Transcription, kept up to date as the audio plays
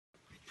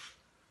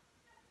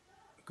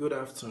Good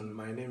afternoon,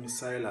 my name is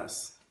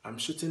Silas. I'm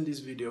shooting this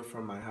video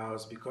from my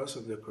house because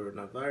of the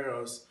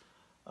coronavirus.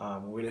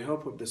 With the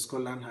help of the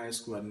Scotland High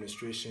School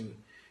administration,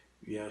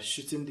 we are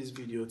shooting this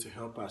video to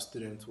help our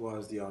students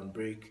whilst they are on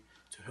break,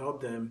 to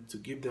help them, to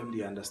give them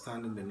the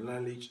understanding, the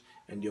knowledge,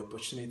 and the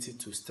opportunity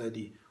to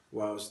study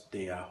whilst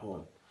they are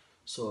home.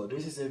 So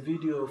this is a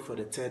video for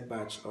the third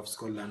batch of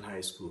Scotland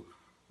High School.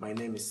 My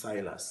name is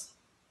Silas.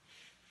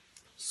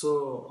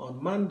 So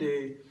on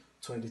Monday,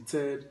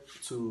 23rd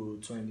to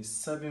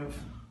 27th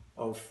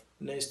of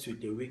next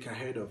week, the week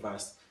ahead of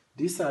us,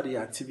 these are the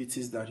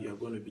activities that you are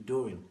going to be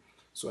doing.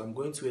 So I'm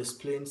going to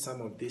explain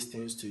some of these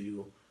things to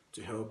you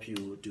to help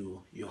you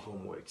do your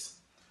homeworks.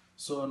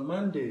 So on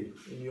Monday,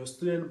 in your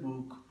student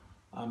book,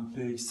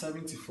 page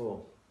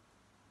 74,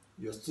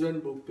 your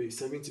student book, page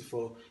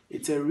 74,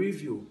 it's a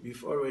review.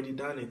 We've already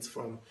done it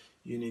from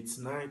Unit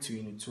 9 to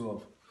Unit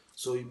 12.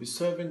 So you'll be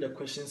solving the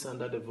questions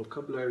under the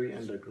vocabulary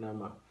and the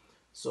grammar.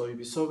 So you'll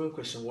be solving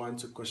question 1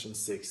 to question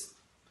 6.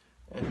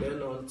 And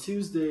then on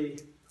Tuesday,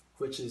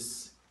 which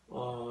is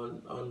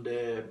on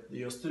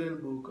your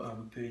student book,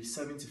 page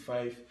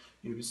 75,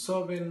 you'll be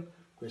solving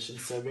question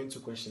 7 to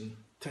question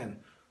 10,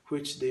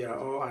 which they are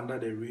all under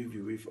the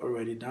review. We've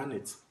already done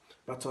it.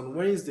 But on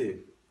Wednesday,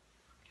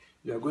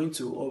 you are going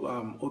to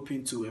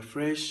open to a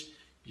fresh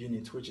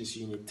unit, which is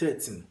Unit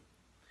 13.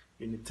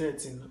 Unit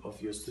 13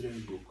 of your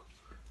student book.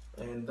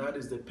 And that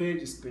is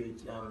page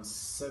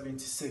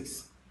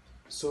 76.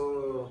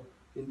 So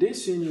in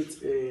this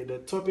unit,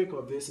 the topic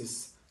of this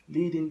is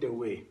leading the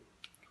way.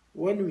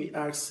 When we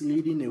ask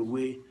leading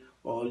away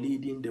or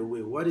leading the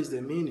way, what is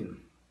the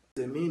meaning?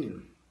 The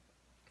meaning.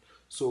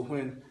 So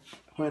when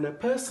a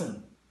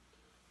person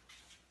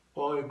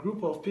or a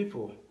group of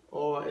people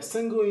or a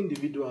single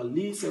individual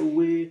leads a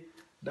way,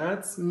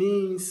 that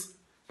means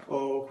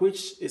or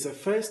which is a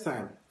first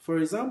time. For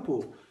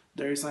example,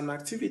 there is an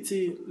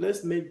activity.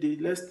 Let's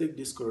take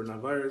this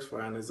coronavirus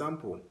for an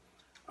example.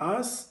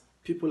 As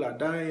people are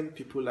dying,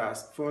 people are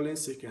falling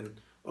sick, and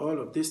all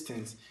of these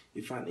things,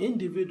 if an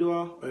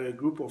individual or a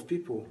group of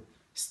people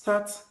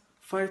start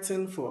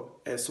fighting for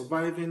a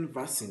surviving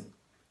vaccine,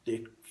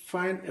 they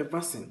find a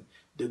vaccine,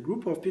 the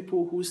group of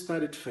people who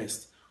started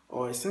first,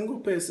 or a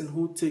single person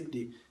who take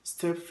the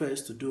step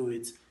first to do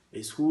it,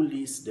 is who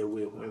leads the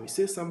way. When we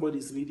say somebody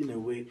is leading the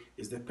way,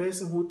 it's the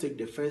person who take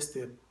the first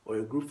step or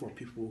a group of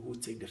people who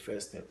take the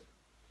first step.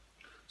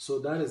 So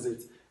that is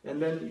it. And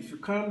then if you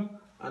come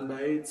under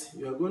it,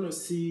 you are going to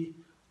see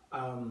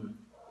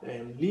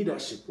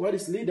leadership. What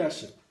is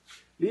leadership?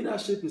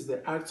 Leadership is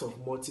the act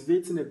of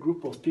motivating a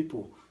group of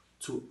people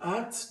to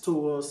act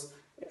towards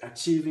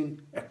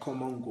achieving a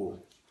common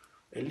goal.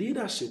 A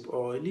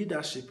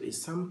leadership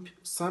is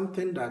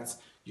something that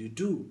you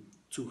do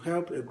to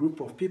help a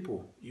group of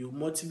people. You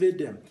motivate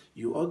them,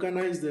 you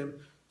organize them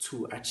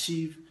to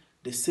achieve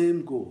the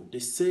same goal, the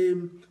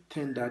same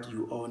thing that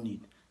you all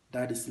need.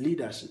 That is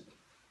leadership.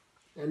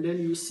 And then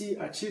you see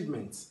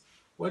achievements.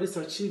 What is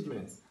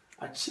achievement?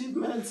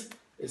 Achievement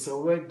is a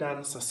work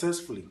done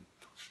successfully.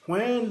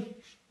 When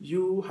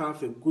you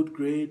have a good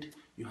grade,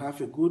 you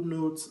have a good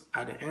note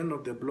at the end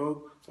of the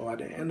block or at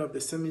the end of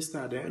the semester,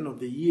 at the end of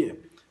the year,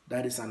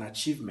 that is an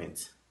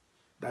achievement.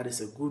 That is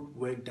a good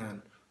work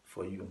done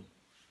for you.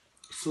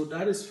 So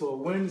that is for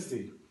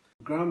Wednesday.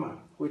 Grammar,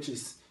 which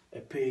is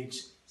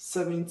page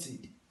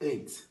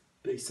 78.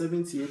 Page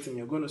 78, and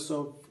you're going to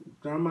solve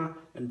grammar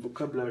and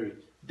vocabulary.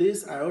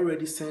 This, I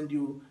already sent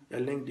you a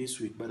link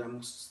this week, but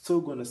I'm still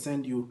going to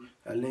send you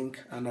a link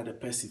under the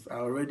passive. I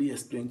already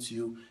explained to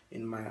you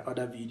in my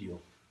other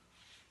video.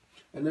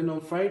 And then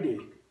on Friday,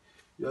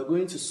 you are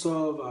going to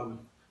solve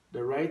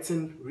the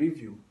writing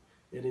review.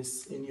 It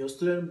is in your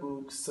student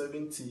book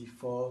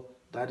 74,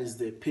 that is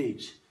the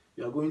page.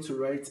 You are going to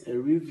write a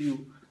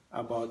review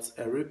about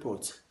a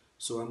report.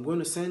 So I'm going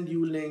to send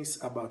you links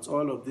about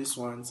all of these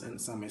ones and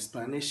some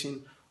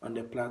explanation on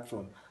the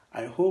platform.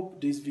 I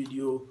hope this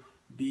video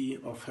be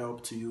of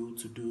help to you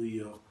to do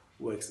your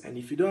works. And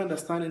if you don't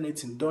understand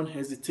anything, don't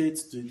hesitate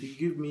to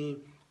give me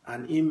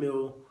an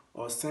email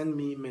or send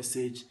me a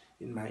message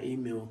in my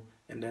email,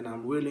 and then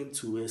I'm willing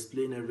to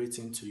explain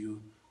everything to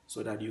you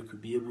so that you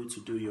could be able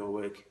to do your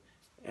work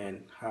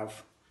and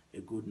have a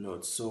good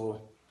note.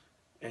 So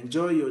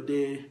enjoy your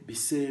day, be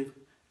safe,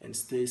 and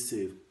stay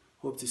safe.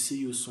 Hope to see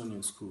you soon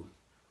in school.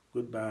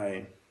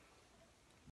 Goodbye.